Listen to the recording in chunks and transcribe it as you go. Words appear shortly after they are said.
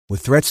With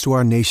threats to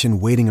our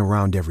nation waiting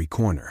around every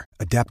corner,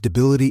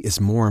 adaptability is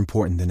more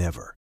important than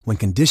ever. When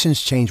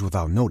conditions change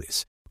without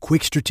notice,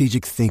 quick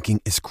strategic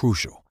thinking is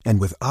crucial.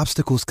 And with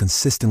obstacles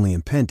consistently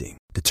impending,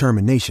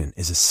 determination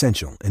is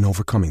essential in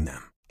overcoming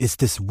them. It's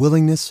this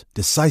willingness,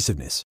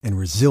 decisiveness, and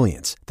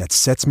resilience that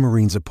sets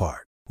Marines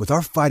apart. With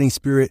our fighting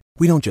spirit,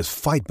 we don't just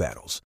fight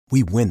battles,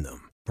 we win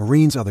them.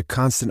 Marines are the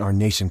constant our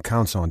nation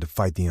counts on to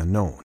fight the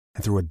unknown.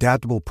 And through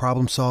adaptable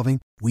problem solving,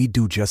 we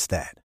do just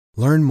that.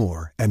 Learn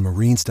more at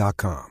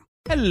marines.com.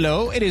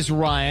 Hello, it is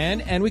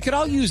Ryan, and we could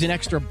all use an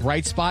extra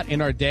bright spot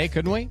in our day,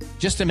 couldn't we?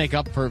 Just to make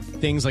up for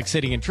things like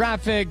sitting in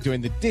traffic,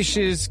 doing the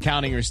dishes,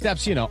 counting your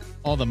steps, you know,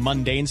 all the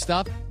mundane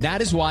stuff.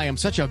 That is why I'm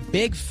such a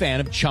big fan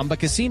of Chumba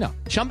Casino.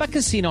 Chumba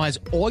Casino has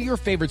all your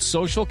favorite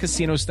social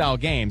casino-style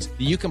games that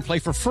you can play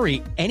for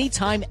free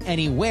anytime,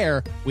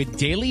 anywhere with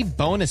daily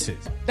bonuses.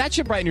 That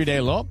should brighten your day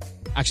a little.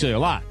 Actually, a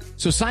lot.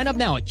 So sign up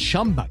now at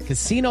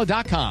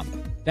ChumbaCasino.com.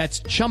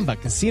 That's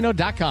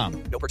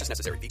ChumbaCasino.com. No purchase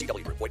necessary.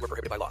 VGW Group. Void where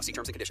prohibited by law. See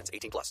terms and conditions.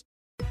 18+.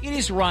 It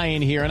is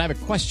Ryan here, and I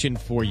have a question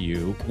for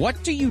you.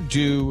 What do you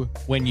do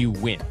when you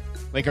win?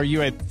 Like, are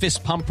you a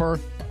fist pumper,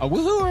 a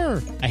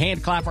woohooer, a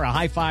hand clapper, a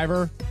high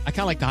fiver? I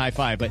kind of like the high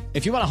five, but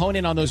if you want to hone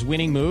in on those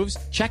winning moves,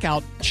 check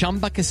out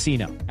Chumba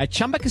Casino. At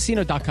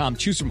ChumbaCasino.com,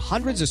 choose from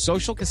hundreds of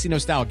social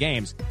casino-style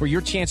games for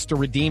your chance to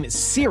redeem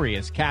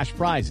serious cash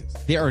prizes.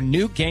 There are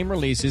new game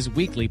releases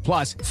weekly,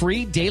 plus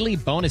free daily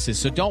bonuses,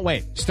 so don't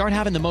wait. Start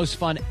having the most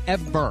fun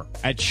ever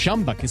at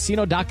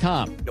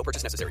ChumbaCasino.com. No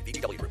purchase necessary.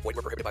 VGW Group. Void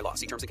where prohibited by law.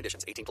 See terms and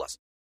conditions. 18+.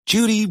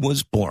 Judy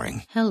was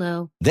boring.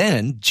 Hello.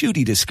 Then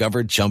Judy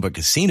discovered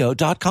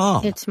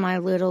ChumbaCasino.com. It's my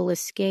little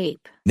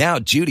escape. Now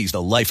Judy's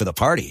the life of the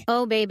party.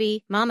 Oh,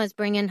 baby, mama's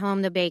bringing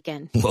home the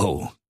bacon.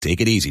 Whoa,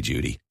 take it easy,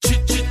 Judy.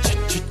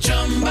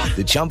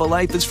 The Chumba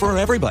life is for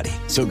everybody.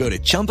 So go to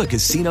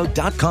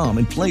ChumbaCasino.com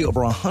and play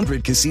over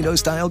 100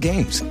 casino-style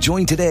games.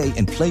 Join today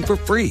and play for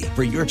free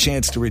for your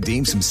chance to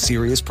redeem some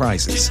serious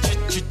prizes.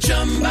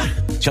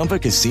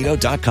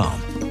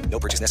 ChumbaCasino.com. No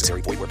purchase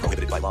necessary. Void where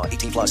prohibited by law.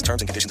 18+.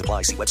 Terms and conditions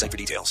apply. See website for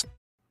details.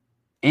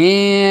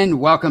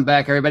 And welcome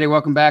back, everybody.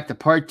 Welcome back to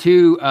part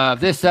 2 of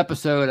this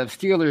episode of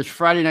Steelers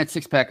Friday Night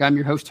Six Pack. I'm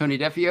your host, Tony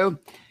Defeo,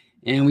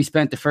 and we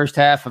spent the first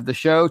half of the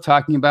show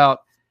talking about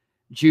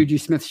Juju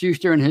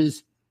Smith-Schuster and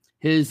his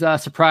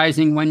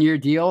surprising one-year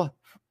deal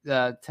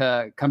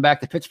to come back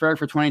to Pittsburgh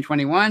for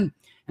 2021,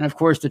 and of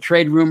course the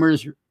trade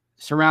rumors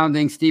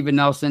surrounding Steven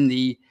Nelson,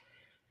 the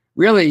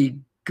really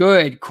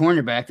good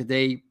cornerback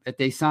that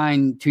they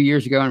signed 2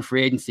 years ago in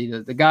free agency.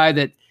 The guy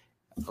that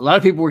a lot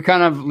of people were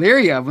kind of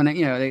leery of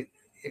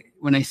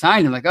when they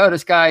signed him, like, oh,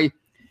 this guy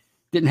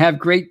didn't have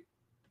great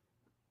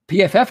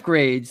PFF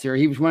grades, or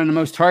he was one of the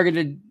most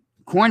targeted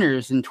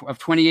corners of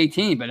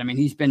 2018. But I mean,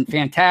 he's been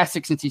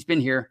fantastic since he's been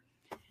here,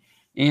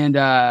 and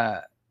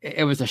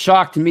it was a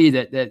shock to me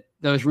that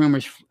those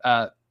rumors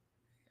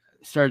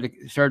started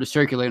to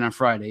circulate on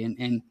Friday,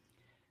 and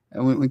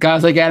when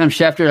guys like Adam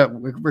Schefter,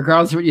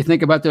 regardless of what you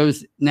think about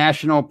those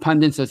national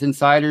pundits, those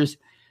insiders,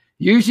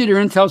 usually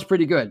their intel's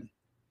pretty good.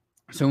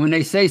 So when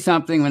they say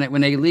something,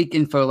 when they leak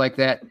info like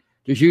that,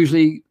 there's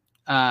usually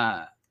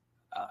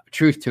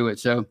truth to it.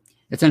 So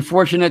it's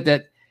unfortunate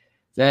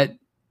that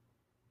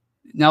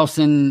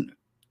Nelson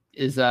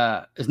is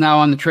now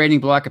on the trading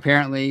block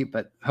apparently,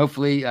 but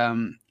hopefully,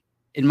 in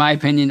my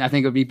opinion, I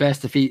think it would be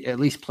best if he at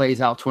least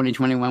plays out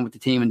 2021 with the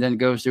team and then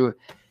goes through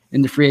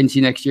into free agency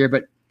next year.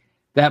 But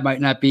that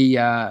might not be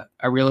a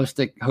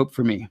realistic hope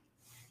for me.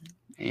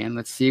 And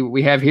let's see what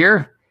we have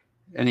here.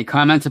 Any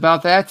comments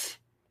about that?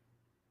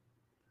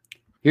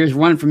 Here's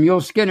one from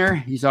Yul Skinner.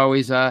 He's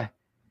always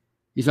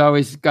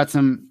got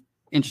some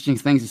interesting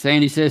things to say.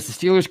 And he says, the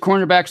Steelers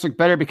cornerbacks look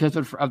better because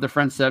of the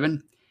front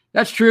seven.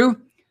 That's true.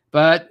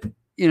 But,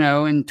 in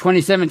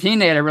 2017,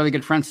 they had a really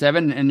good front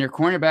seven, and their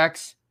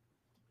cornerbacks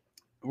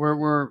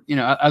were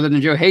other than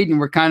Joe Hayden,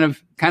 were kind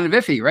of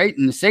iffy, right?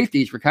 And the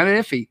safeties were kind of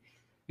iffy,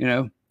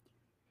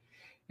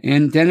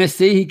 And Dennis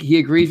C., he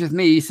agrees with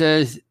me. He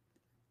says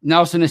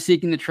Nelson is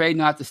seeking the trade,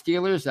 not the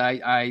Steelers.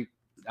 I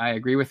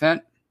agree with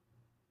that.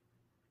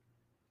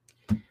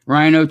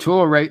 Ryan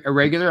O'Toole, a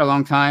regular, a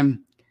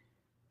long-time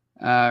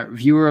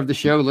viewer of the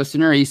show,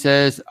 listener, he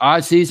says,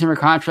 odd season for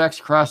contracts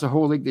across the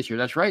whole league this year.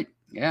 That's right.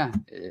 Yeah,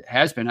 it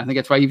has been. I think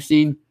that's why you've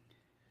seen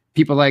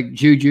people like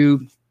Juju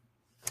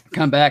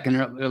come back, and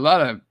there are a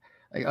lot of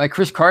like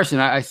Chris Carson.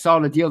 I saw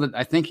the deal that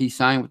I think he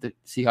signed with the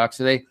Seahawks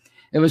today.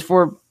 It was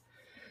for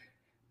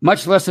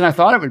much less than I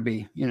thought it would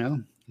be,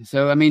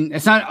 So I mean,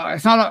 it's not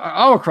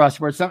all across the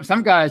board.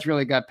 Some guys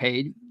really got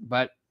paid,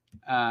 but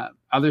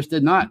others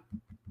did not.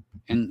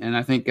 And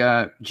I think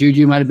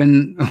Juju might have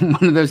been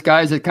one of those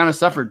guys that kind of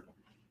suffered.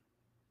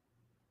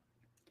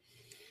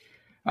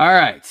 All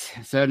right.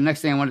 So the next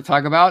thing I want to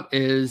talk about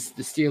is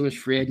the Steelers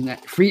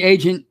free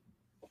agent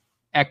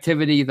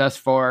activity thus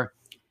far.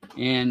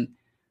 And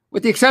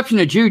with the exception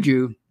of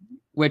Juju,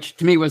 which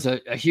to me was a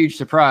huge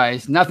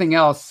surprise, nothing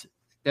else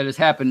that has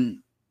happened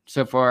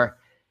so far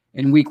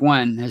in week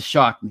one has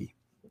shocked me.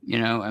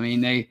 I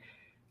mean, they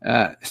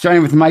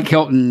starting with the Mike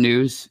Hilton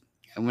news.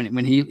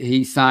 when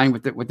he signed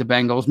with the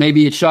Bengals.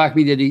 Maybe it shocked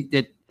me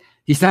that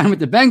he signed with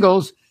the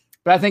Bengals,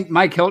 but I think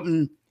Mike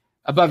Hilton,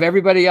 above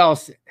everybody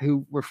else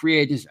who were free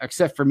agents,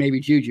 except for maybe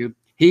Juju,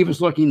 he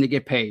was looking to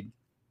get paid.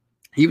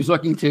 He was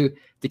looking to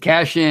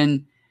cash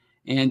in,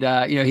 and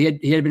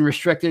he had been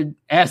restricted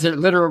as a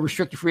literal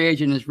restricted free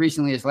agent as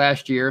recently as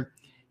last year.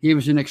 He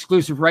was an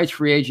exclusive rights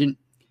free agent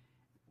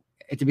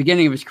at the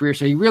beginning of his career,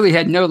 so he really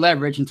had no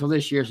leverage until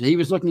this year. So he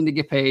was looking to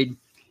get paid,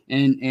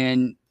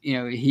 and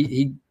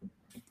he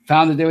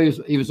found the deal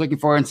he was looking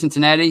for in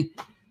Cincinnati.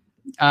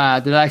 Did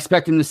I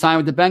expect him to sign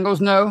with the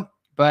Bengals? No,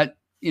 but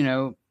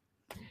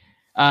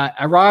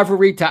a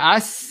rivalry to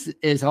us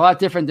is a lot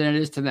different than it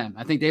is to them.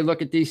 I think they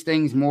look at these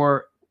things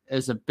more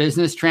as a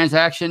business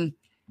transaction,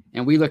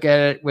 and we look at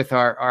it with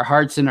our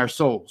hearts and our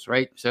souls,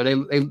 right? So they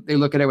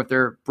look at it with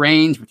their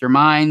brains, with their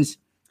minds,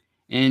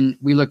 and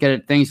we look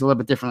at things a little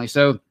bit differently.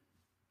 So,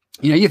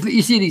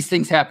 you see these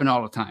things happen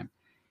all the time.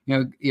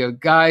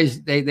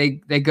 Guys, they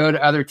go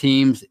to other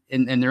teams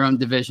in their own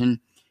division,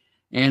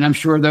 and I'm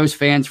sure those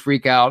fans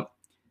freak out.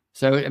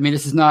 So, I mean,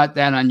 this is not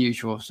that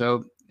unusual.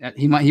 So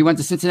he went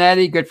to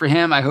Cincinnati. Good for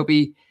him. I hope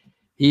he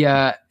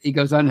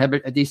goes on to have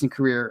a decent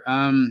career.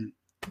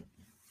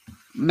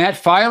 Matt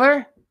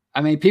Filer.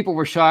 I mean, people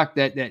were shocked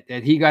that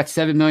he got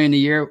 $7 million a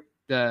year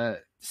to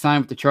sign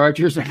with the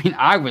Chargers. I mean,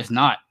 I was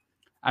not.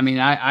 I mean,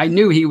 I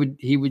knew he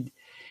would.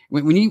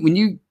 When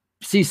you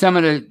see some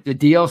of the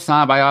deals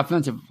signed by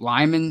offensive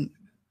linemen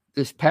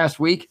this past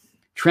week,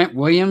 Trent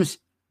Williams,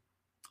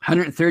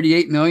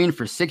 $138 million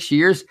for 6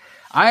 years.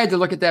 I had to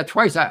look at that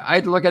twice. I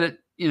had to look at it,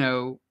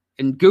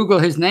 and Google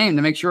his name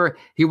to make sure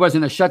he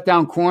wasn't a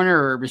shutdown corner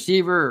or a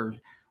receiver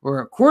or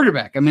a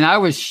quarterback. I mean, I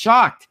was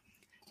shocked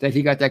that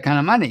he got that kind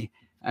of money.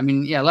 I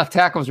mean, yeah, left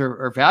tackles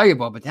are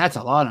valuable, but that's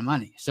a lot of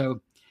money.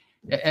 So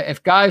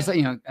if guys,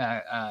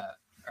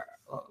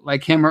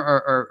 like him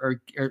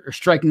are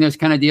striking those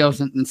kind of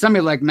deals, and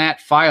somebody like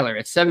Matt Filer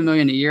at $7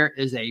 million a year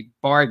is a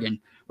bargain.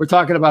 We're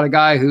talking about a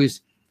guy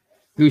who's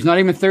not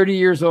even 30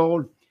 years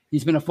old.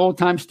 He's been a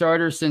full-time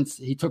starter since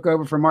he took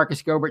over for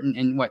Marcus Gilbert in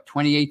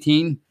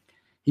 2018.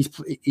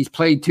 He's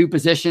played two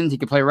positions. He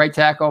could play right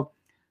tackle.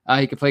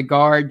 He could play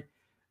guard.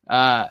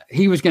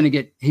 He was going to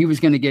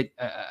get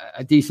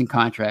a decent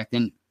contract,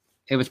 and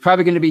it was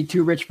probably going to be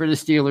too rich for the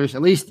Steelers,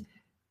 at least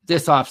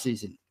this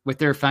offseason with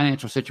their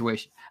financial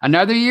situation.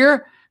 Another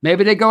year,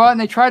 maybe they go out and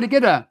they try to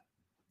get a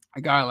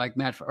guy like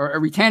Matt, or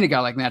retain a guy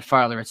like Matt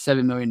Filer at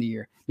 $7 million a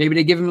year. Maybe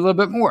they give him a little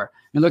bit more.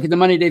 And look at the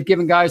money they've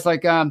given guys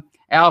like Al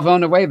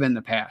Villanueva in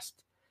the past.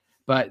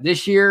 But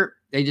this year,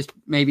 they just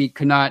maybe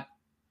could not.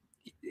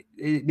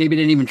 Maybe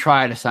didn't even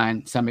try to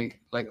sign somebody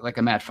like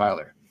a Matt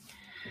Filer.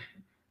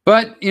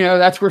 But,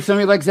 that's where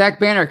somebody like Zach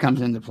Banner comes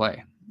into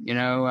play.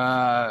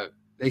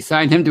 They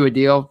signed him to a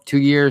deal 2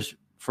 years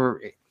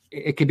for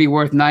it could be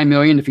worth $9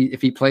 million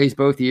if he plays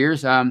both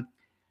years. From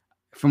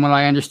what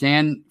I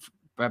understand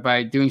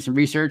by doing some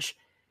research,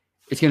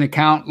 it's going to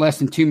count less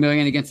than $2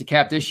 million against the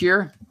cap this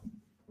year.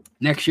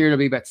 Next year, it'll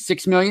be about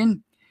 $6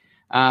 million.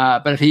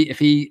 But if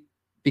he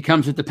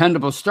becomes a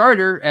dependable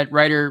starter at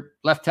right or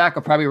left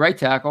tackle, probably right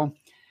tackle,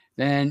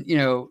 then,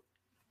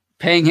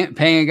 paying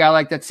a guy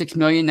like that $6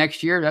 million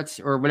next year,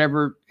 or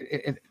whatever,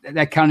 if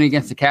that counting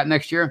against the cap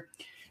next year,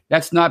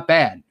 that's not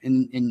bad.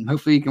 And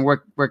hopefully you can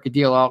work a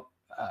deal out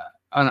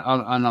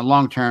on a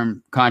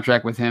long-term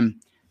contract with him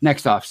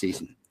next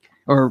offseason,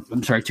 or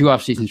I'm sorry, 2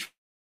 off seasons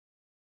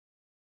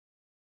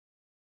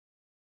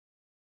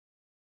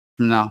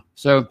from now.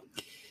 So,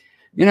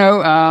 you're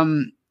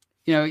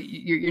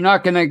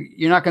not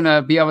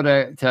gonna be able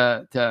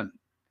to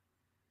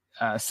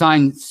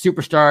sign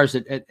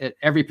superstars at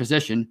every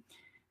position.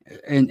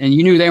 And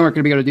you knew they weren't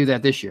going to be able to do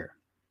that this year,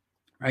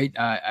 right?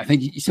 I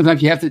think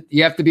sometimes you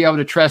have to be able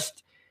to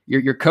trust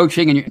your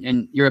coaching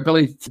and your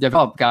ability to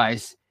develop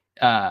guys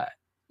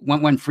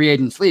when free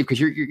agents leave, because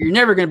you're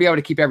never going to be able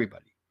to keep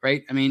everybody,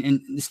 right? I mean,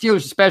 and the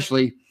Steelers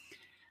especially,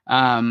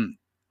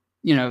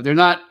 they're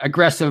not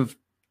aggressive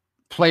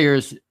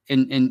players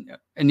in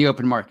the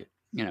open market.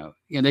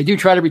 They do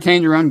try to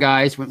retain their own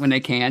guys when they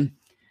can,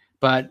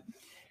 but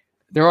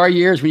there are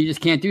years when you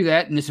just can't do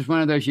that, and this is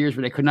one of those years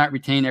where they could not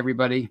retain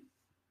everybody.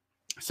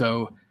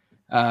 So,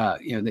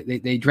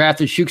 they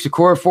drafted Chuks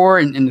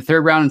Okorafor in the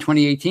 3rd round in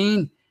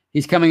 2018.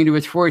 He's coming into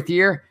his 4th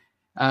year.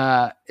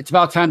 It's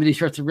about time that he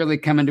starts to really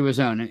come into his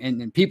own.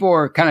 And people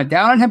are kind of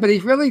down on him, but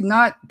he's really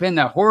not been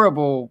a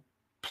horrible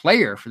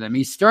player for them.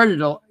 He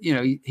started,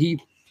 he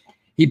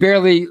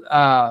barely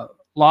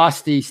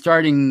lost the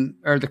starting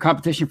or the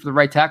competition for the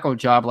right tackle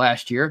job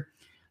last year.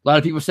 A lot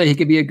of people say he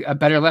could be a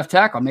better left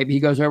tackle. Maybe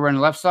he goes over on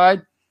the left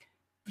side.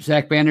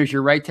 Zach Banner's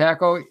your right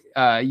tackle.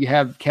 You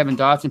have Kevin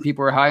Dotson.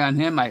 People are high on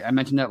him. I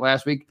mentioned that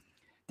last week.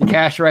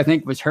 DeCastro, I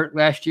think, was hurt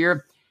last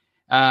year.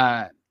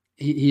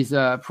 He's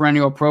a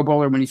perennial Pro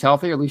Bowler when he's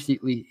healthy. At least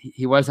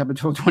he was up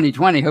until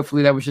 2020.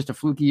 Hopefully that was just a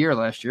fluky year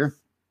last year.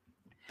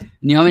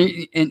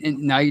 And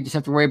now you just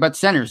have to worry about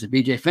centers. If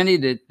BJ Finney,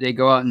 did they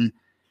go out and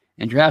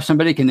draft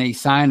somebody? Can they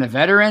sign a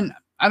veteran?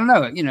 I don't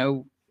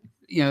know.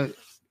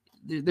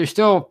 There's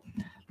still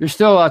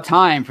a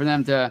time for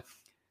them to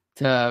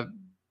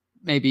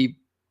maybe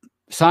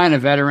sign a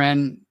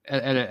veteran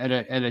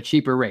at a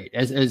cheaper rate.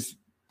 As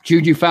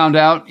Juju found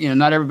out,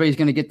 not everybody's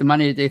going to get the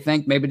money that they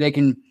think. Maybe they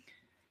can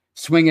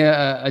swing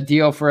a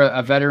deal for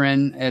a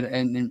veteran,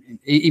 and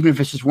even if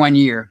it's just 1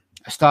 year,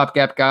 a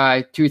stopgap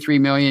guy, $2-3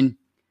 million,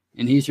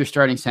 and he's your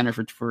starting center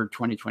for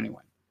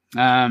 2021.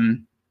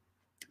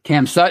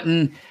 Cam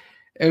Sutton,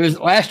 it was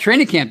last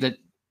training camp that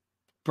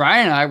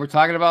Brian and I were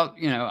talking about.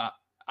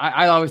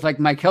 I always liked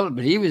Mike Hilton,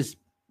 but he was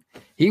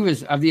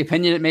of the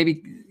opinion that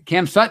maybe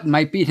Cam Sutton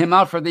might beat him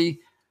out for the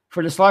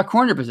slot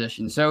corner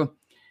position. So,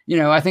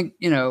 I think,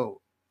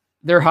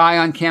 they're high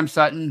on Cam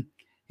Sutton.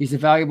 He's a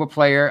valuable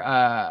player.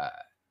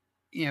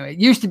 It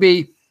used to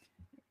be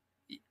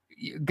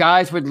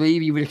guys would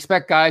leave. You would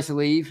expect guys to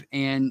leave,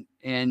 and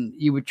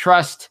you would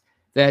trust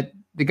that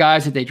the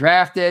guys that they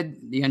drafted,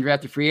 the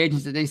undrafted free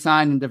agents that they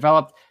signed and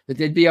developed, that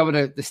they'd be able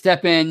to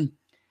step in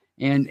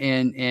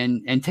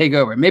and take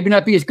over. Maybe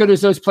not be as good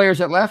as those players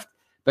that left,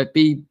 but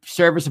be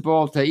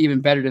serviceable to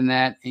even better than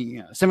that.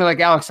 And, somebody like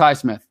Alex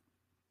Highsmith.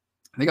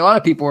 I think a lot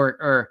of people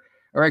are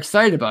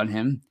excited about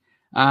him.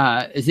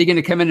 Is he going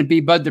to come in and be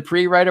Bud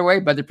Dupree right away?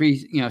 Bud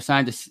Dupree,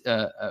 signed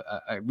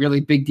a really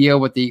big deal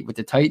with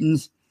the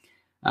Titans.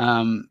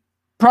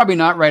 Probably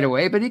not right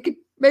away, but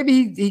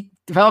he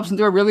develops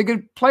into a really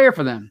good player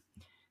for them.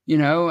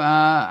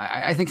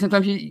 I think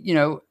sometimes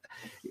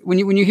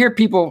when you hear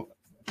people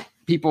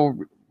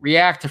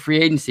react to free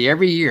agency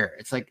every year,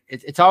 it's like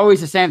it's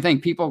always the same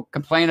thing. People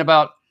complain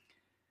about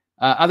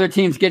other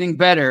teams getting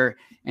better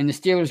and the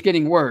Steelers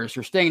getting worse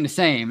or staying the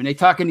same, and they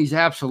talk in these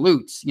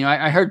absolutes.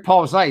 I heard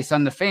Paul Zeiss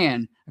on The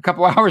Fan a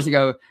couple hours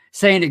ago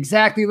saying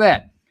exactly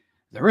that.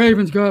 The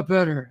Ravens got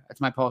better. That's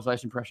my Paul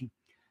Zeiss impression.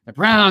 The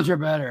Browns are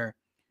better.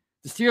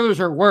 The Steelers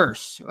are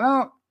worse.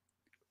 Well,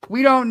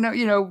 we don't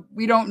know.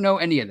 We don't know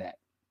any of that.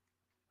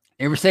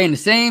 They were saying the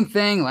same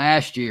thing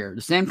last year,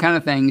 the same kind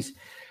of things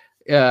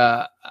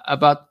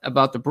about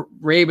the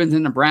Ravens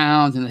and the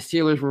Browns, and the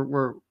Steelers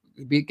were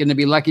going to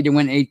be lucky to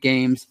win 8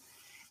 games.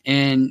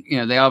 And,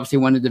 they obviously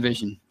won the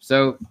division.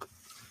 So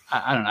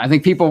I don't know. I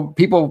think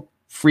people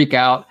freak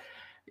out.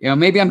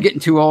 Maybe I'm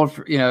getting too old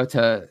for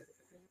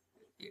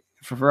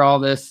all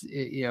this.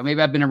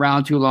 Maybe I've been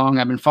around too long.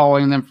 I've been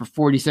following them for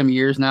 40 some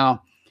years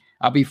now.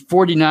 I'll be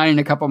 49 in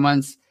a couple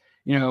months.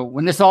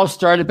 When this all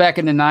started back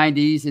in the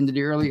 90s into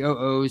the early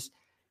 00s,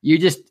 you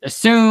just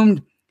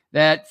assumed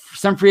that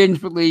some free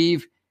agents would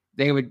leave.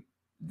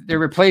 Their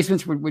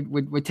replacements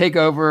would take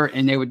over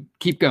and they would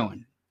keep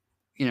going.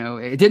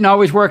 It didn't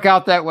always work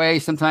out that way.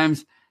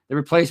 Sometimes the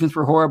replacements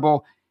were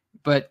horrible,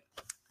 but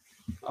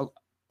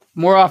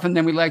more often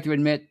than we like to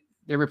admit,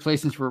 their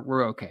replacements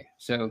were okay.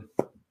 So,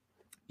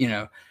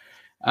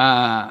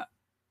 a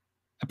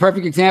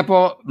perfect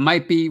example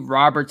might be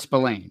Robert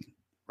Spillane,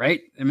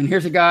 right? I mean,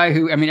 here's a guy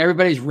who,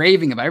 everybody's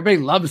raving about.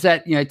 Everybody loves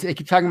that. They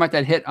keep talking about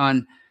that hit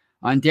on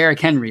Derrick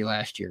Henry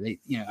last year.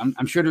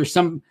 I'm sure there's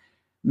some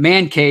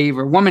man cave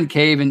or woman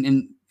cave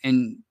in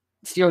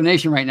Steeler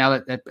Nation right now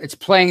that it's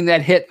playing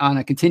that hit on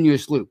a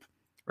continuous loop,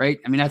 right?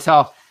 That's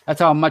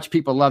how much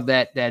people love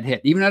that hit.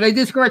 Even though they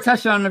did score a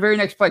touchdown on the very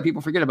next play,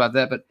 people forget about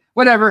that. But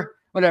whatever,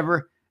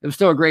 it was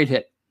still a great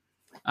hit.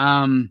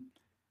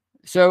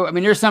 So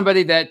there's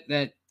somebody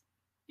that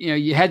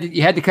you had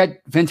to cut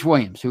Vince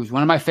Williams, who's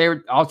one of my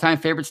all-time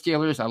favorite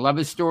Steelers. I love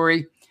his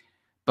story,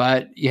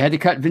 but you had to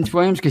cut Vince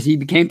Williams because he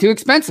became too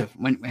expensive.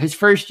 When his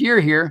first year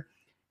here,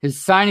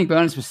 his signing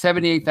bonus was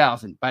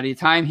 $78,000. By the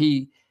time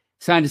he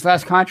signed his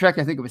last contract,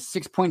 I think it was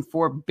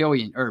 $6.4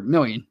 billion.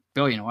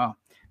 Wow.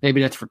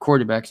 Maybe that's for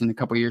quarterbacks in a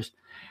couple of years.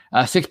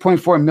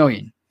 $6.4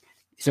 million.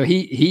 So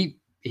he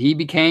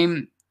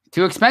became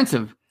too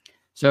expensive.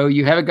 So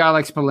you have a guy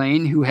like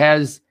Spillane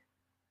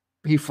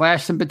he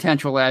flashed some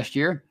potential last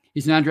year.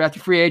 He's an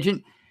undrafted free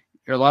agent.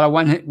 There are a lot of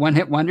one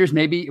hit wonders.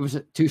 Maybe it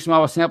was too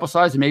small a sample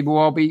size, and maybe we'll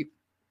all be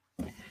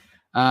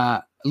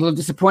a little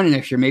disappointed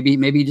next year. Maybe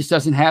he just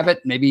doesn't have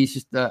it. Maybe he's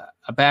just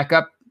a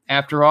backup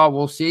after all.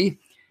 We'll see.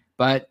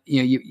 But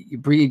you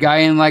bring a guy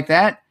in like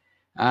that,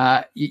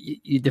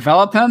 you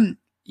develop him,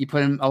 you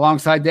put him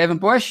alongside Devin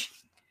Bush,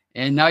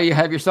 and now you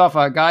have yourself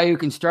a guy who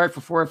can start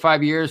for 4 or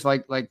 5 years,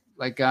 like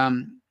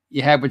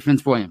you had with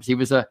Vince Williams.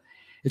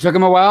 It took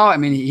him a while.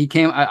 He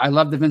came. I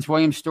love the Vince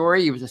Williams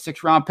story. He was a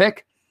 6th-round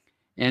pick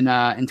in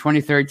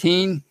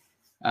 2013.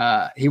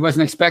 He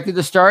wasn't expected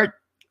to start,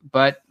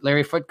 but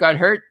Larry Foote got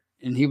hurt,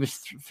 and he was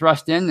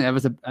thrust in. That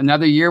was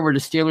another year where the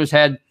Steelers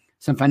had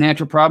some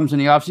financial problems in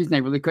the offseason. They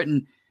really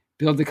couldn't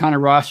build the kind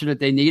of roster that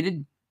they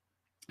needed.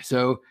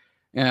 So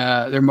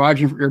their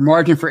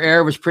margin for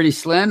error was pretty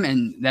slim.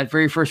 And that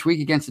very first week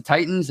against the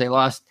Titans, they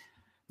lost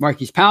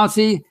Marquise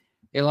Pouncey.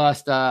 They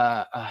lost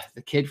the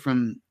kid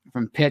from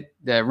Pitt,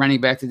 the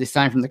running back that they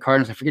signed from the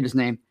Cardinals. I forget his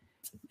name.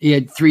 He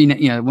had 3,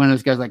 one of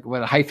those guys like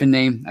with a hyphen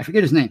name. I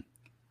forget his name.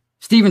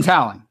 Steven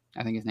Towling,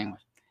 I think his name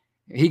was.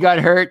 He got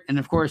hurt, and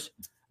of course,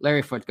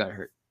 Larry Foote got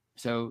hurt.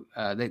 So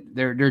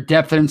their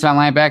depth at inside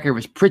linebacker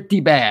was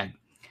pretty bad.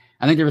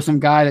 I think there was some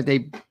guy that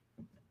they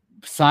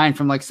signed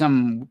from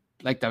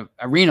the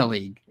Arena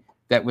League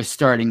that was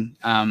starting.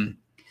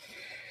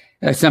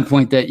 at some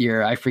point that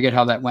year. I forget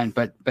how that went,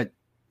 but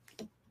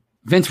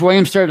Vince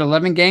Williams started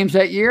 11 games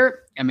that year.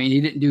 I mean, he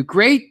didn't do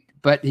great,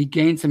 but he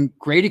gained some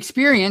great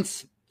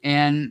experience.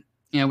 And,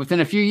 within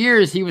a few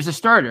years, he was a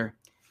starter.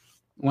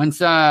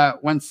 Once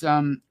Lawrence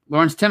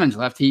Timmons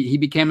left, he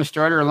became a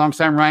starter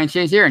alongside Ryan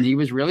Shazier, and he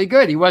was really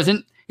good. He was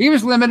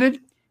limited.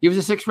 He was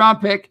a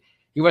 6th-round pick.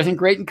 He wasn't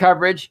great in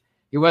coverage.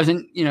 He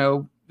wasn't,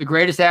 the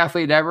greatest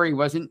athlete ever. He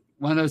wasn't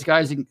one of those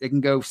guys that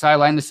can go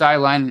sideline to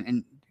sideline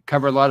and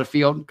cover a lot of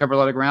field, cover a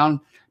lot of ground.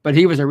 But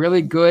he was a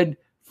really good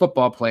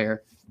football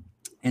player.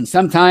 And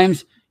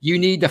sometimes you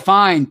need to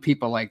find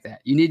people like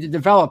that. You need to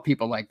develop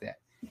people like that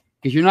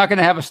because you're not going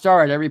to have a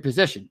star at every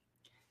position.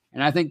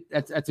 And I think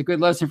that's a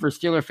good lesson for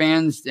Steeler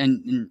fans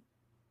and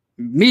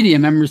media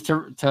members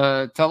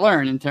to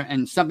learn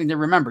and something to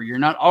remember. You're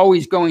not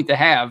always going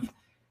to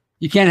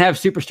you can't have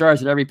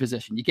superstars at every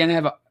position. You can't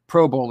have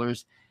Pro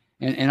Bowlers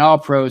and all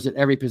pros at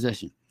every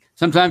position.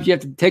 Sometimes you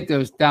have to take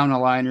those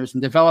down-the-liners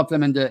and develop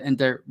them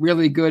into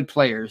really good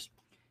players.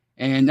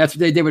 And that's what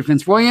they did with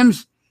Vince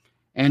Williams.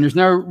 And there's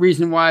no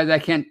reason why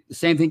the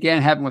same thing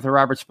can't happen with a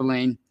Robert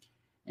Spillane.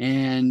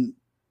 And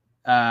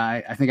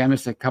I think I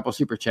missed a couple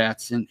super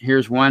chats. And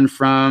here's one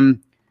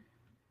from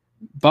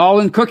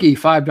Ball and Cookie,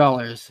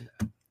 $5.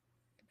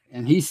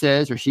 And he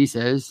says, or she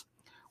says,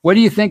 what do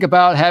you think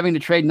about having to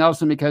trade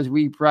Nelson because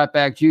we brought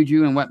back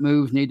Juju, and what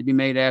moves need to be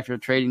made after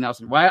trading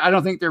Nelson? Well, I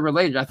don't think they're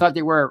related. I thought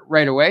they were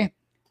right away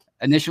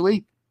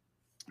initially.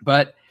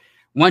 But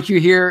once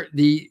you hear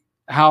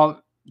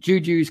how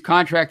Juju's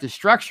contract is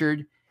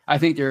structured, I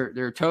think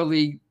they're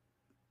totally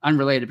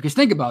unrelated. Because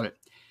think about it.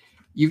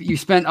 You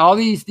spent all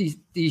these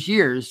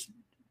years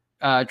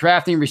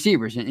drafting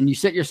receivers, and you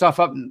set yourself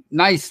up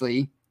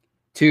nicely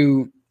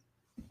to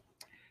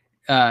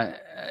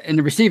in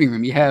the receiving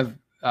room. You have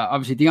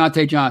obviously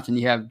Deontay Johnson,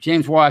 you have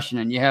James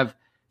Washington, you have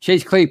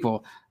Chase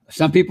Claypool.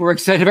 Some people were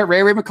excited about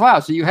Ray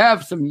McCloud. So you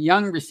have some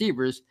young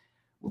receivers,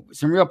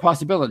 some real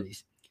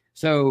possibilities.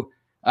 So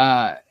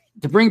to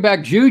bring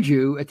back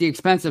Juju at the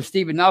expense of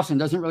Steven Nelson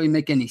doesn't really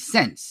make any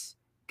sense.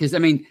 Because, I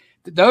mean,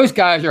 those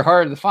guys are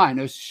harder to find,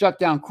 those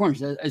shutdown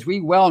corners. As we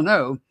well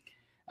know,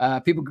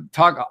 people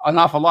talk an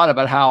awful lot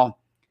about how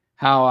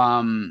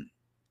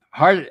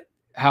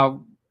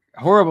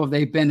horrible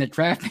they've been at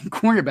drafting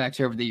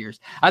cornerbacks over the years.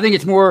 I think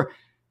it's more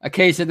a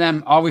case of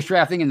them always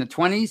drafting in the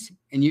 20s,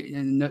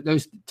 and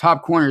those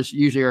top corners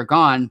usually are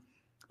gone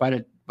by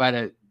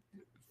the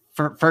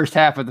first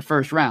half of the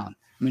first round.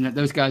 I mean,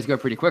 those guys go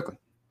pretty quickly.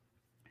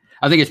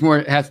 I think it's more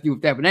it has to do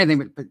with that than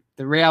anything. But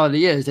the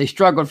reality is they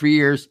struggled for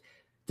years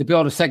to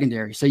build a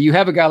secondary. So you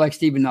have a guy like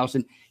Steven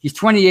Nelson. He's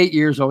 28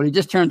 years old. He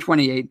just turned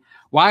 28.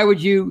 Why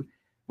would you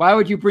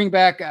bring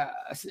back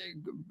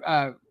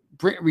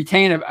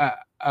retain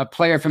a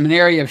player from an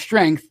area of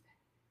strength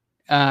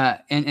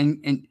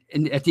and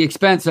at the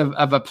expense of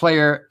a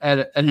player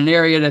at an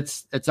area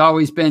that's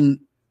always been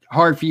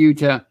hard for you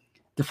to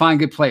find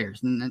good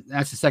players, and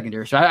that's the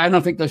secondary. So I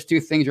don't think those two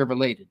things are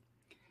related.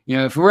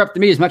 If it were up to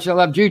me, as much as I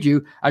love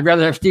Juju, I'd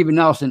rather have Steven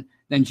Nelson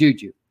than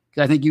Juju,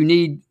 because I think you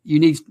need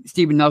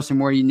Steven Nelson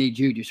more than you need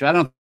Juju. So I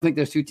don't think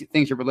those two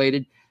things are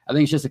related. I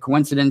think it's just a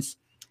coincidence.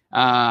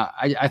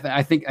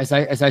 I think, as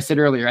I said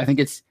earlier, I think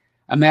it's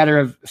a matter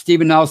of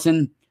Steven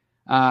Nelson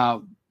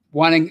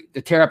wanting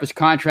to tear up his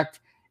contract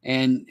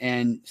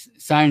and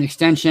sign an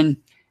extension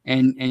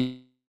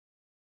and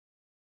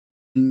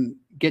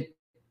get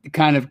the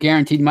kind of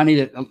guaranteed money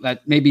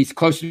that maybe is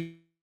closer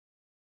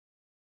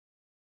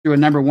to a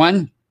number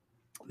one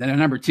than a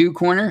number two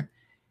corner.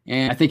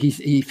 And I think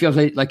he feels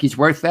like he's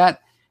worth that.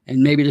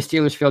 And maybe the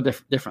Steelers feel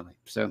differently.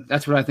 So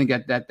that's what I think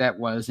that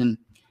was. And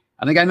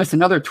I think I missed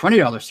another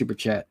 $20 super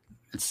chat.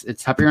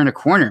 It's up here in the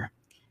corner.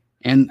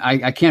 And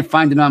I can't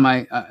find it on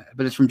my,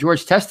 but it's from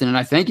George Teston. And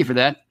I thank you for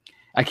that.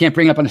 I can't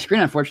bring it up on the screen,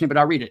 unfortunately, but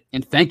I'll read it.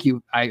 And thank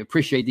you. I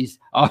appreciate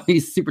all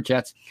these super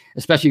chats,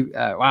 especially,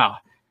 wow.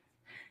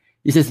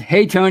 He says,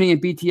 hey, Tony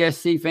and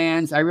BTSC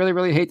fans, I really,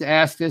 really hate to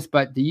ask this,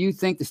 but do you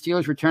think the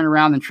Steelers would turn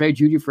around and trade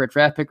Juju for a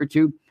draft pick or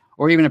two,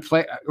 or even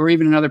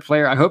another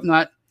player? I hope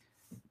not,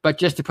 but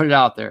just to put it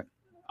out there.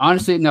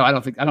 Honestly, no, I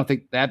don't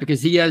think that,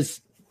 because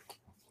it's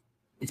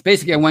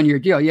basically a 1-year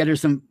deal. Yeah,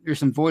 there's some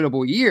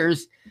voidable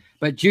years,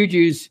 but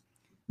Juju's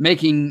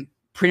making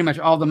pretty much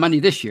all the money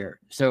this year.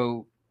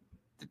 So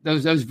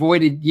those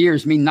voided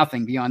years mean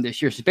nothing beyond this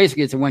year. So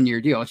basically it's a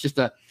 1-year deal. It's just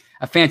a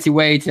fancy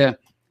way to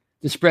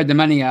spread the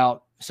money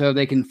out so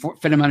they can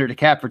fit him under the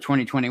cap for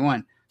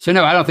 2021. So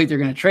no, I don't think they're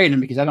going to trade him,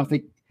 because I don't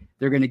think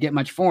they're going to get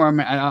much for him.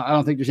 I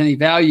don't think there's any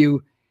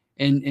value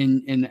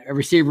in a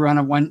receiver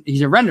on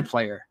he's a rented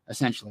player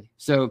essentially.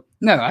 So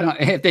no, I don't.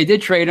 If they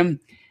did trade him,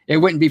 it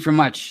wouldn't be for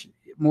much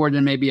more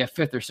than maybe a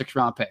 5th or 6th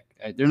round pick.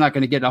 They're not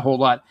going to get a whole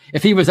lot.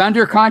 If he was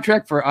under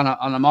contract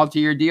on a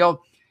multi-year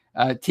deal,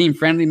 team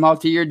friendly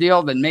multi-year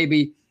deal, then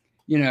maybe,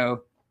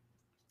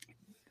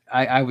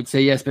 I would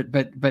say yes, but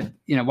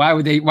why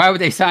would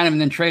they sign him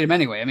and then trade him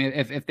anyway? I mean,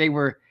 if they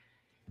were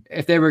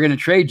going to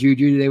trade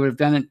Juju, they would have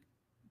done it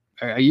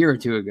a year or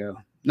two ago,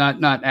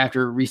 not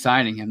after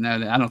re-signing him. No,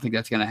 I don't think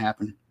that's going to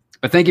happen.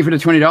 But thank you for the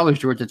 $20,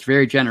 George. That's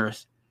very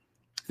generous.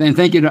 And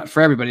thank you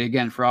for everybody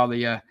again for all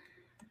the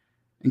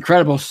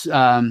incredible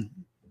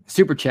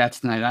super chats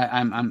tonight.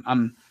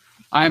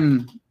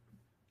 I'm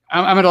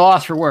at a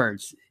loss for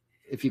words,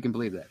 if you can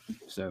believe that.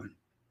 So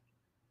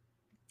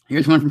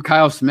here's one from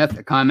Kyle Smith,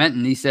 a comment,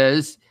 and he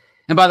says,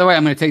 and by the way,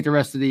 I'm going to take the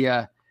rest of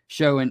the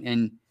show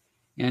and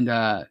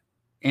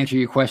answer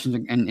your questions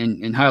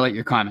and highlight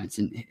your comments.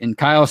 And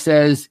Kyle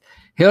says,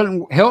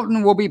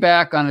 Hilton will be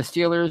back on the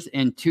Steelers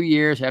in 2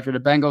 years after the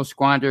Bengals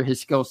squander his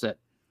skill set.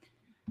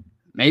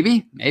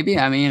 Maybe.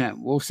 I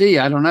mean, we'll see.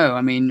 I don't know.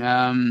 I mean,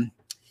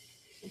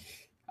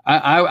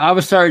 I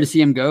was sorry to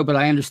see him go, but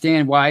I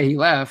understand why he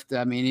left.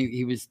 I mean,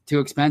 he was too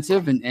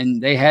expensive,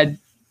 and they had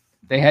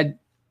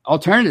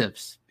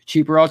alternatives,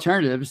 cheaper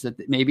alternatives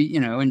that maybe, you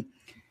know, and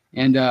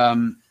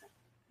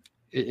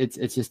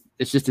it's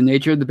just the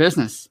nature of the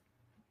business.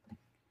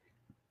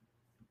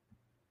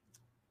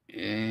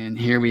 And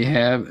here we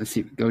have, let's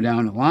see, go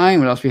down the line.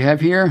 What else we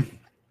have here?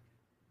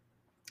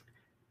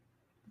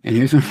 And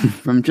here's one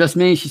from Just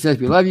Me. She says,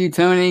 "We love you,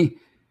 Tony."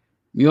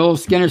 Mule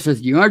Skinner says,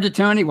 "You earned it,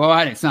 Tony." Well,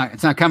 it's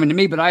not coming to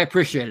me, but I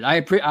appreciate it.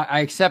 I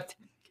accept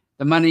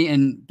the money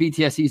in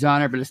BTSC's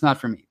honor, but it's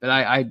not for me. But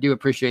I do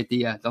appreciate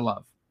the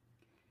love.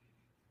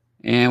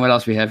 And what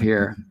else we have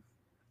here?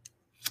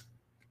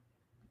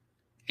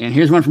 And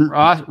here's one from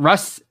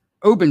Russ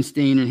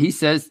Obenstein, and he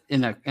says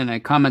in a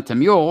comment to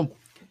Mule,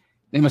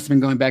 they must have been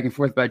going back and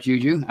forth about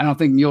Juju. I don't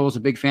think Mule is a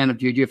big fan of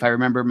Juju, if I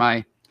remember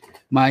my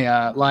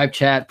live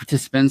chat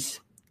participants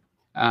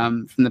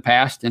from the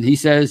past. And he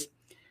says,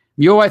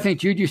 Mule, I think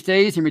Juju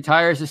stays and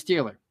retires a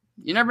Steeler.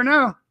 You never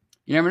know.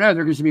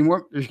 There's going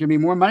to be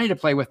more money to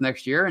play with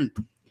next year. And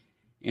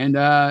you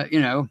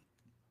know,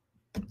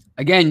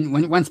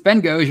 again, once Ben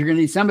goes, you're going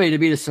to need somebody to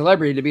be the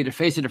celebrity, to be the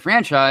face of the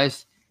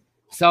franchise,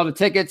 sell the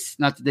tickets.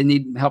 Not that they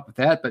need help with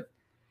that, but,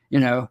 you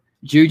know,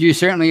 Juju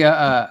certainly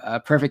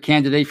a perfect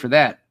candidate for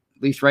that,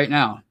 at least right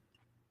now.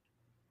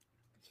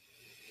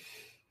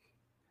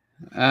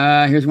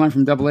 Here's one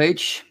from Double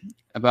H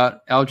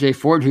about LJ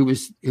Fort, who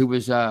was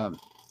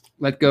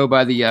let go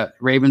by the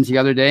Ravens the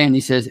other day. And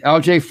he says,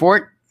 LJ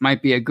Fort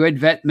might be a good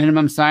vet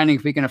minimum signing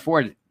if we can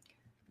afford it.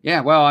 Yeah,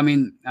 well, I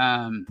mean,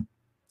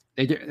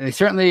 they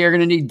certainly are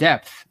going to need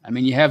depth. I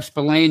mean, you have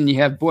Spillane and you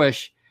have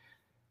Bush.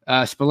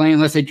 Spillane,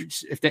 unless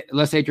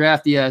they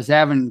draft the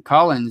Zavin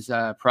Collins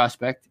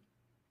prospect,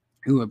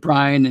 who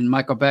Brian and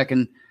Michael Beck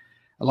and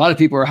a lot of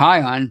people are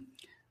high on.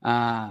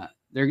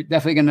 They're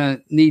definitely going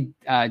to need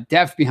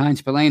depth behind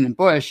Spillane and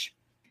Bush.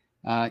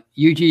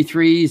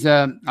 UG3's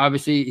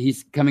obviously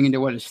he's coming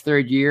into his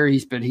third year.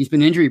 He's been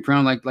injury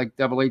prone, like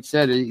Double H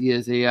said. He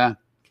has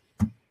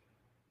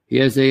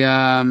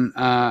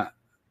a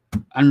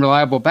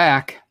unreliable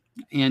back,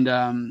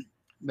 and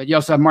but you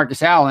also have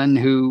Marcus Allen,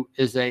 who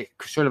is a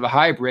sort of a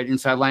hybrid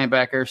inside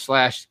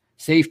linebacker /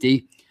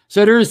 safety.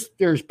 So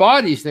there's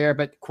bodies there,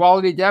 but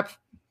quality depth,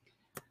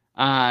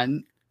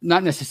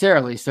 not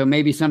necessarily. So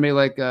maybe somebody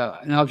like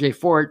an LJ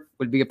Fort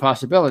would be a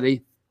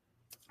possibility,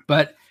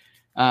 but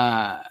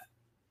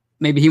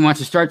maybe he wants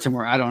to start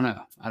somewhere. I don't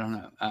know.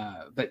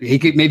 But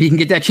maybe he can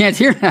get that chance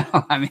here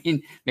now. I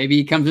mean, maybe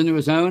he comes into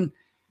his own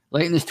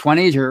late in his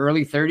 20s or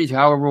early 30s,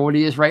 however old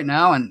he is right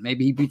now, and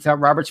maybe he beats out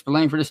Robert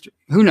Spillane for this.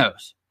 Who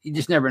knows? You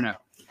just never know.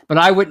 But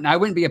I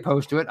wouldn't be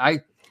opposed to it.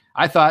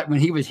 I thought when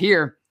he was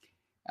here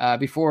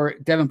before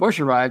Devin Bush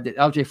arrived that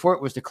LJ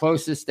Fort was the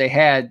closest they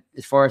had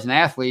as far as an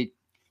athlete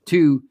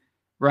to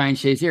Ryan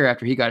Shazier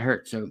after he got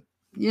hurt. So,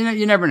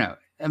 you never know.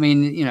 I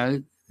mean, you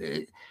know,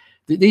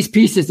 these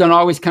pieces don't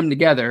always come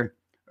together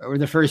over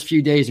the first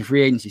few days of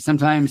free agency.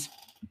 Sometimes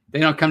they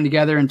don't come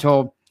together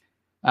until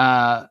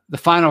the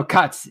final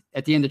cuts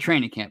at the end of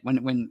training camp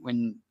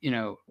when you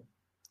know,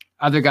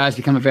 other guys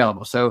become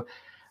available. So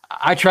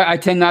I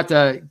tend not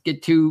to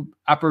get too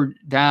up or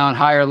down,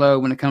 high or low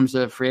when it comes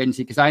to free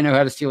agency, because I know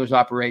how the Steelers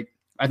operate.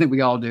 I think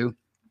we all do,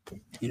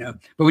 you know.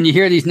 But when you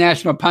hear these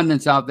national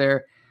pundits out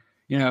there,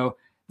 you know,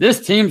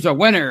 this team's a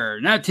winner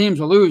and that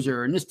team's a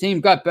loser and this team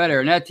got better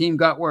and that team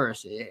got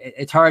worse,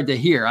 it's hard to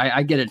hear.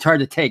 I get it. It's hard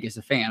to take as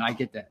a fan. I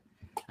get that.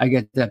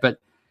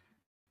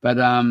 But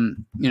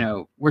you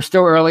know, we're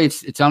still early.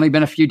 It's only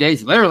been a few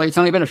days. Literally, it's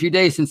only been a few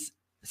days since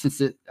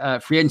the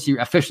free agency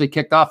officially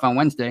kicked off on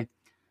Wednesday.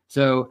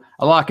 So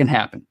a lot can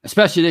happen,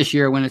 especially this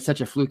year when it's such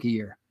a fluky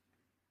year.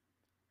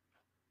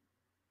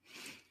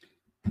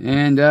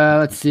 And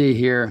let's see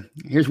here.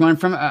 Here's one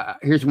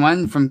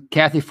from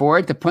Kathy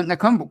Ford to Punta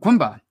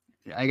Kumba.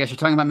 I guess you're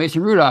talking about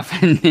Mason Rudolph,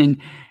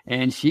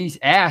 and she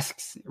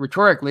asks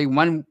rhetorically,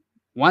 one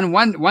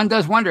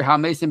does wonder how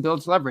Mason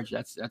builds leverage.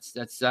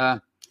 That's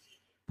a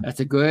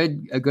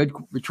good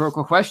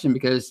rhetorical question,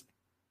 because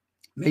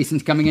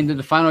Mason's coming into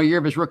the final year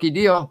of his rookie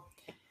deal,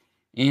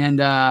 and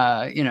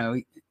you know,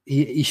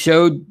 he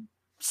showed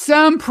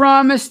some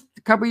promise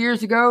a couple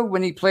years ago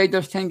when he played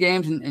those 10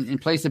 games in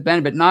place of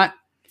Ben, but not.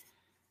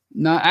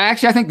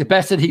 Actually, I think the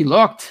best that he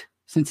looked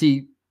since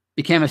he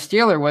became a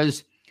Steeler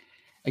was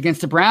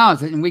against the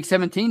Browns in Week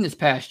 17 this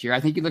past year.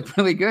 I think he looked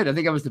really good. I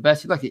think it was the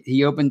best he looked.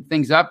 He opened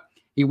things up.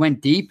 He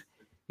went deep.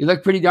 He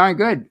looked pretty darn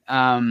good.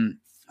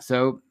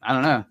 So I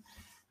don't know.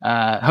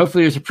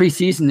 hopefully there's a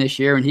preseason this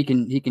year and he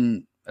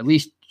can at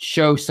least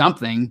show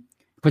something,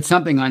 put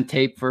something on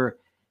tape for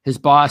his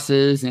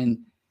bosses and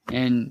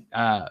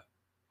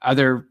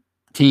other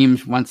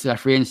teams once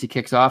free agency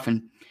kicks off.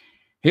 And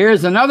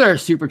here's another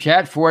super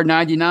chat,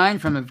 $4.99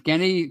 from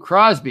Evgeny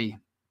Crosby.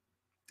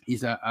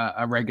 He's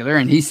a regular,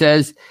 and he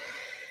says,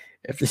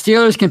 if the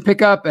Steelers can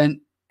pick up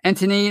an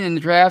Etienne in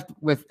the draft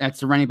that's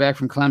the running back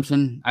from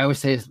Clemson. I always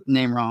say his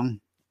name wrong.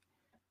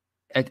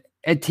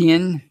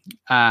 Etienne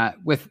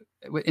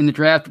in the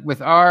draft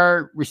with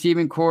our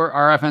receiving core,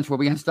 our offense will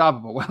be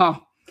unstoppable.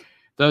 Well,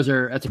 that's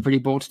a pretty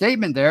bold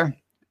statement there.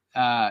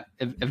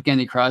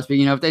 Evgeny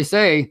Crosby, if they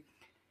say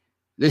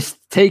this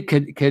take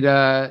could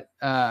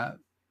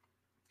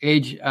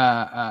age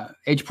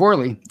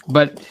poorly,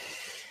 but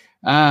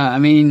I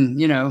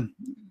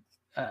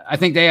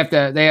think they have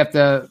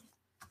to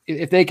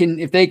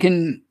if they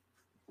can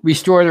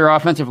restore their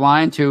offensive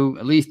line to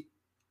at least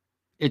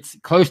it's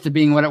close to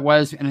being what it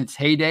was in its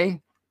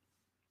heyday,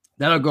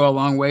 that'll go a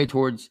long way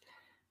towards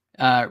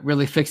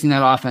really fixing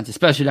that offense,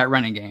 especially that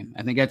running game.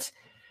 I think that's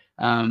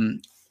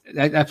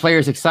that player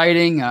is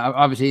exciting.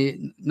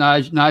 Obviously,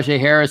 Najee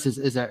Harris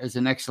is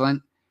an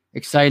excellent,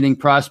 exciting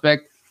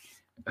prospect.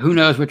 Who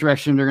knows what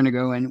direction they're going to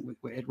go in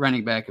at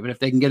running back? But if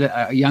they can get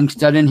a young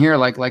stud in here,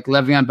 like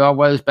Le'Veon Bell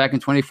was back in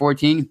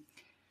 2014,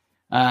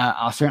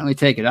 I'll certainly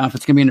take it. I don't know if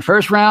it's going to be in the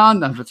first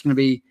round. I don't know if it's going to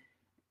be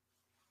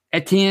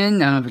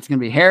Etienne. I don't know if it's going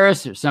to be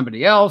Harris or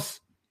somebody else.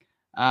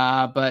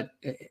 But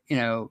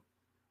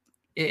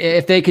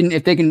if they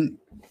can,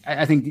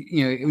 I think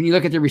when you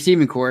look at the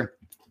receiving core,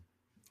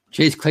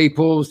 Chase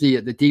Claypool's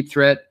the deep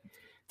threat.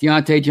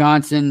 Deontay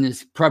Johnson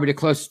is probably the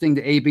closest thing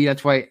to AB.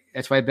 That's why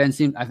Ben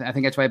seems. I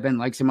think that's why Ben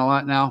likes him a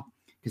lot now,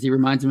 because he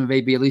reminds him of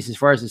AB, at least as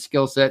far as his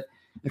skill set.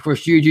 Of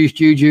course,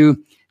 Juju.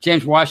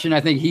 James Washington,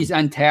 I think he's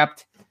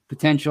untapped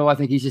potential. I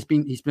think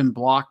he's been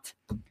blocked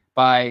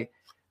by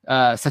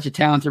such a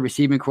talented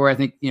receiving core. I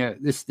think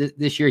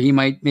this year he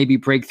might maybe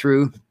break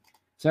through.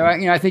 So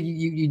I think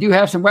you do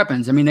have some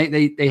weapons. I mean,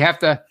 they have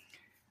to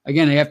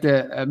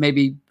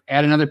maybe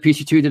add another piece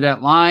or two to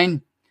that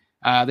line.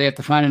 They have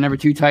to find a number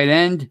 2 tight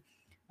end.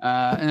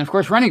 And of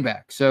course, running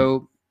back.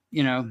 So,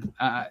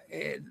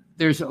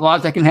 there's a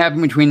lot that can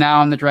happen between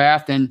now and the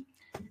draft. But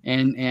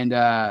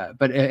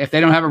if they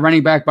don't have a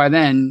running back by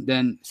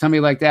then somebody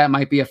like that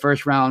might be a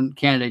first round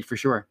candidate for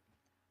sure.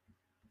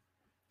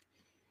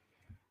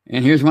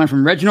 And here's one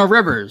from Reginald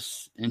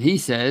Rivers. And he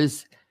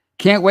says,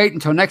 can't wait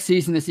until next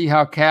season to see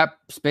how cap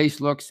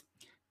space looks.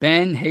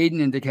 Ben,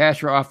 Hayden, and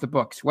DeCastro off the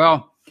books.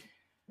 Well,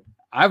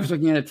 I was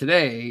looking at it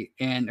today,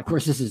 and of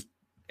course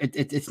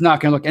it's not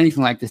going to look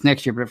anything like this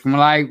next year. But from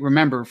what I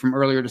remember from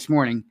earlier this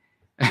morning,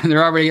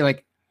 they're already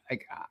like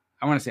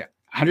I want to say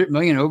 100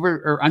 million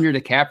over or under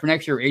the cap for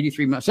next year, or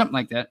 83 million, something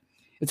like that.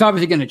 It's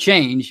obviously going to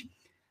change.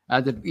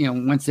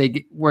 Once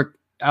they work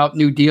out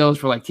new deals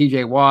for like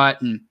TJ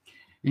Watt and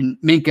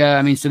Minka.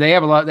 I mean, so they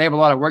have a lot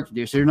of work to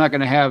do. So they're not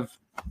going to have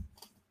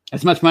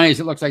as much money as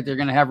it looks like they're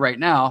going to have right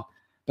now.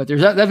 But they're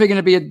definitely going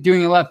to be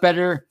doing a lot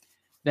better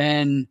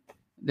than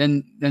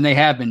they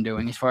have been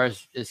doing as far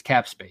as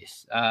cap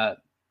space.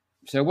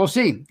 So we'll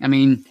see. I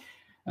mean,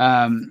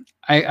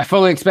 I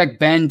fully expect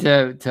Ben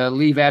to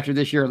leave after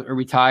this year or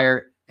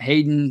retire.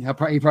 Hayden,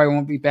 he probably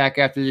won't be back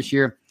after this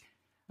year.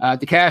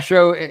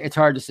 DeCastro, it's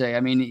hard to say. I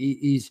mean,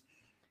 he's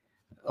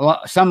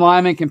some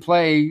linemen can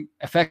play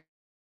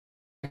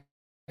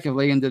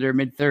effectively into their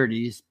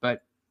mid-30s,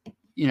 but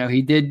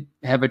he did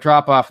have a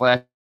drop-off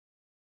last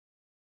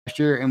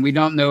year, and we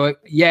don't know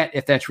yet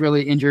if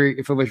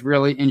it was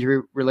really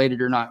injury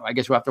related or not. I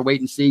guess we'll have to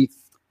wait and see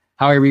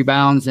how he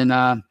rebounds in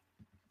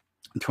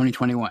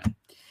 2021.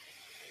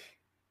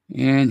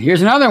 And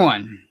here's another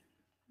one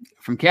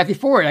from Kathy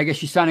Ford. I guess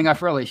she's signing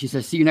off early. She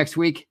says, see you next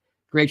week.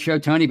 Great show,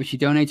 Tony, but she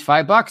donates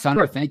 $5 on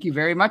her. Thank you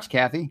very much,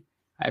 Kathy.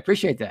 I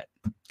appreciate that.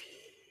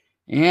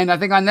 And I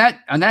think on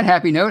that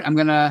happy note, I'm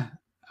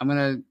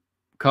gonna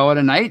call it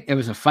a night. It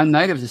was a fun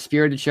night. It was a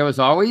spirited show as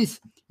always.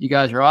 You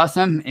guys are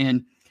awesome.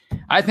 And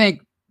I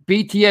think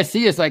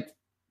BTSC is like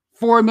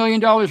 $4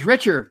 million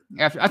richer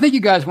after. I think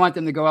you guys want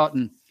them to go out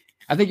and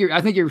I think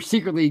you're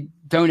secretly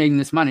donating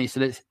this money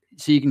so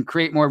you can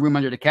create more room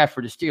under the cap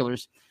for the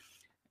Steelers.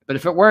 But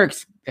if it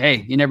works,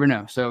 hey, you never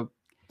know. So,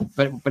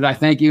 but I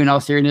thank you in all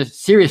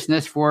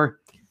seriousness for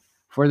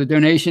the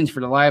donations, for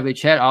the lively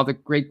chat, all the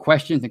great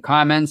questions and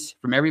comments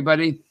from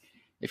everybody.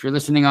 If you're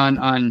listening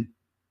on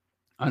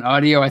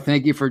audio, I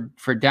thank you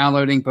for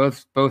downloading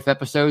both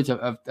episodes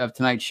of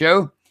tonight's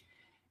show.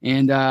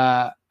 And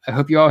I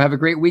hope you all have a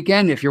great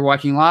weekend. If you're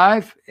watching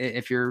live,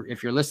 if you're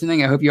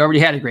listening, I hope you already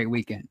had a great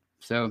weekend.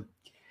 So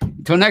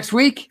until next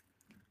week,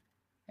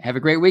 have a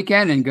great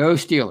weekend and go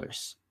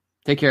Steelers.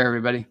 Take care,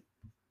 everybody.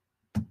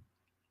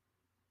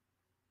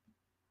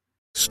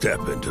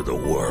 Step into the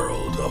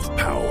world of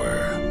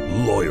power,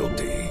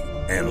 loyalty,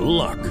 and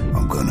luck.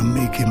 I'm going to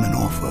make him an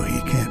offer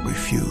he can't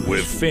refuse.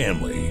 With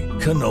family,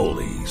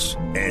 cannolis,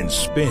 and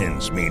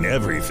spins mean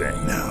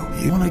everything. Now,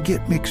 you want to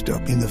get mixed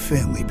up in the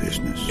family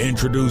business.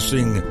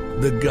 Introducing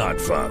The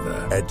Godfather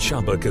at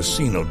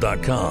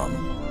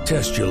ChumbaCasino.com.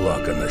 Test your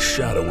luck in the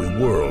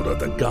shadowy world of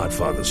The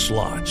Godfather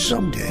slot.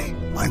 Someday,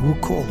 I will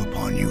call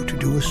upon you to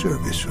do a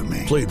service for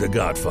me. Play The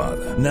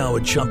Godfather, now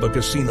at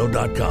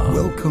ChumbaCasino.com.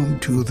 Welcome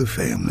to the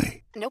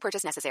family. No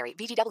purchase necessary.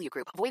 VGW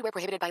Group. Void where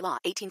prohibited by law.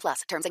 18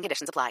 plus. Terms and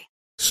conditions apply.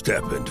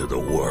 Step into the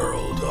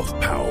world of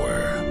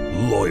power,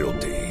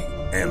 loyalty,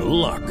 and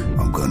luck.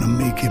 I'm gonna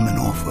make him an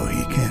offer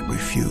he can't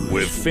refuse.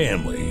 With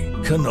family,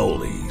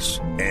 cannolis,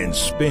 and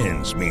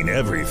spins mean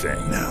everything.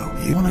 Now,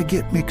 you wanna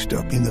get mixed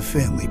up in the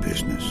family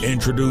business.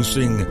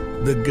 Introducing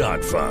The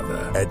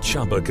Godfather at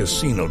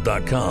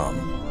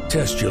ChumbaCasino.com.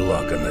 Test your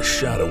luck in the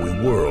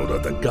shadowy world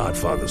of The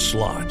Godfather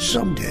slot.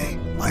 Someday,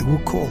 I will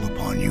call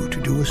upon you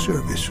to do a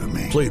service for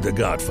me. Play The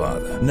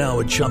Godfather, now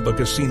at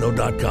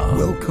ChumbaCasino.com.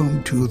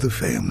 Welcome to the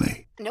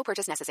family. No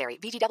purchase necessary.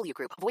 VGW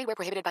Group. Void where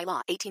prohibited by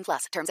law. 18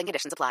 plus. Terms and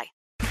conditions apply.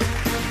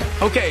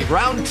 Okay,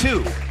 round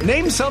two.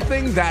 Name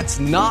something that's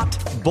not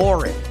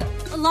boring.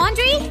 A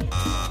laundry?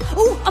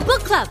 Ooh, a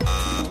book club.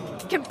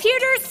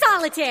 Computer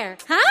solitaire,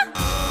 huh?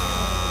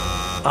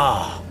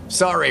 Ah, oh,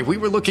 sorry. We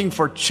were looking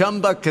for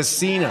Chumba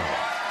Casino.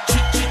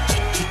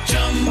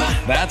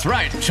 That's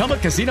right.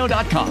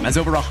 ChumbaCasino.com has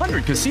over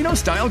 100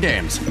 casino-style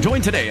games.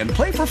 Join today and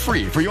play for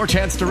free for your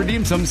chance to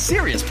redeem some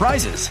serious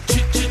prizes.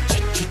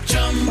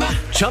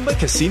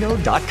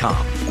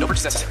 ChumbaCasino.com. No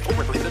purchase necessary. Void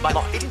where prohibited by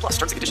law. 18 plus.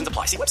 Terms and conditions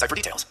apply. See website for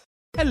details.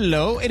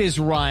 Hello, it is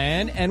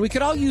Ryan, and we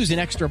could all use an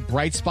extra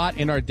bright spot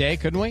in our day,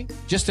 couldn't we?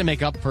 Just to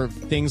make up for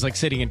things like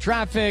sitting in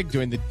traffic,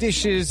 doing the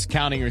dishes,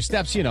 counting your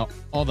steps, you know,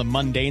 all the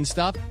mundane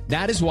stuff.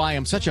 That is why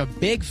I'm such a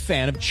big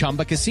fan of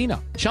Chumba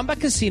Casino. Chumba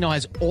Casino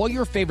has all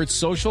your favorite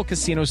social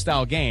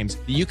casino-style games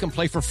that you can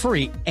play for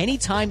free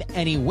anytime,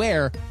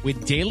 anywhere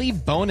with daily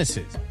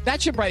bonuses.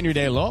 That should brighten your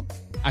day a little.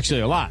 Actually,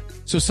 a lot.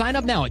 So sign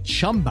up now at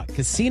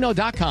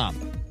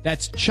ChumbaCasino.com.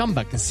 That's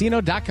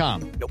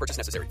ChumbaCasino.com. No purchase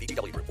necessary.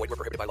 VGW Group. Void where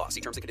prohibited by law. See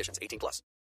terms and conditions. 18 plus.